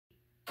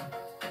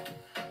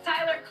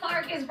Tyler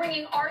Clark is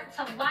bringing art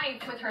to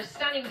life with her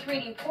stunning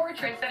 3D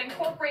portraits that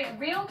incorporate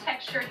real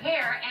textured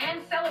hair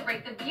and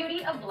celebrate the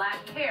beauty of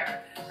black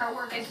hair. Her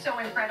work is so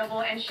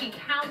incredible, and she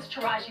counts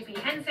Taraji P.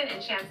 Henson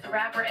and Chance the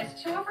Rapper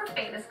as two of her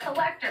famous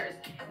collectors.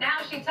 Now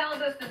she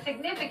tells us the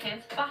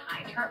significance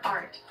behind her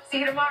art. See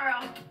you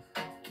tomorrow.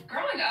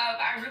 Growing up,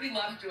 I really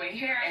loved doing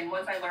hair, and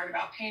once I learned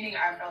about painting,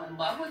 I fell in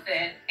love with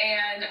it,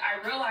 and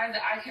I realized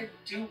that I could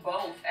do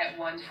both at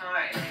one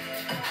time.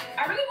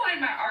 I really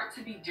wanted my art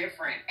to be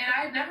different, and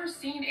I had never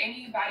seen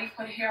anybody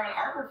put hair on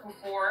artwork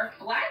before.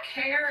 Black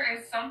hair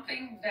is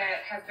something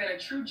that has been a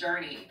true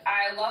journey.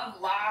 I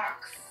love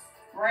locks,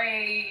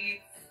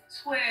 braids,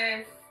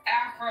 twists,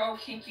 Afro,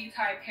 kinky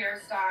type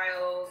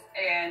hairstyles,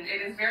 and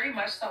it is very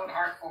much so an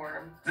art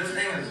form. This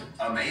thing is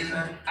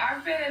amazing.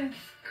 I've been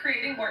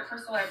creating work for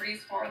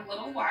celebrities for a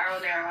little while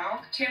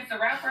now. Chance the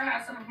Rapper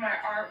has some of my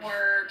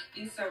artwork.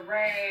 Issa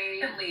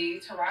Rae,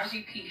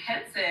 Taraji P.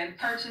 Henson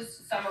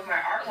purchased some of my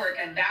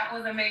artwork, and that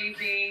was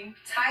amazing.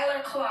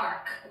 Tyler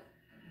Clark,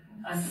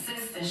 a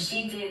sister,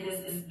 she did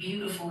this. It's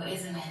beautiful,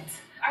 isn't it?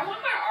 I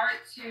want my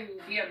art to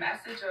be a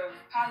message of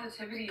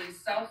positivity,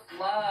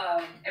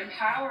 self-love,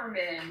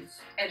 empowerment,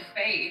 and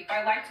faith.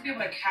 I like to be able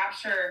to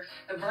capture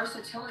the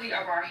versatility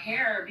of our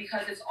hair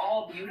because it's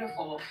all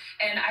beautiful.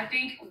 And I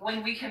think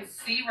when we can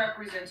see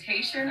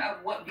representation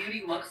of what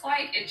beauty looks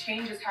like, it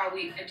changes how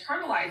we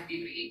internalize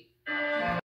beauty.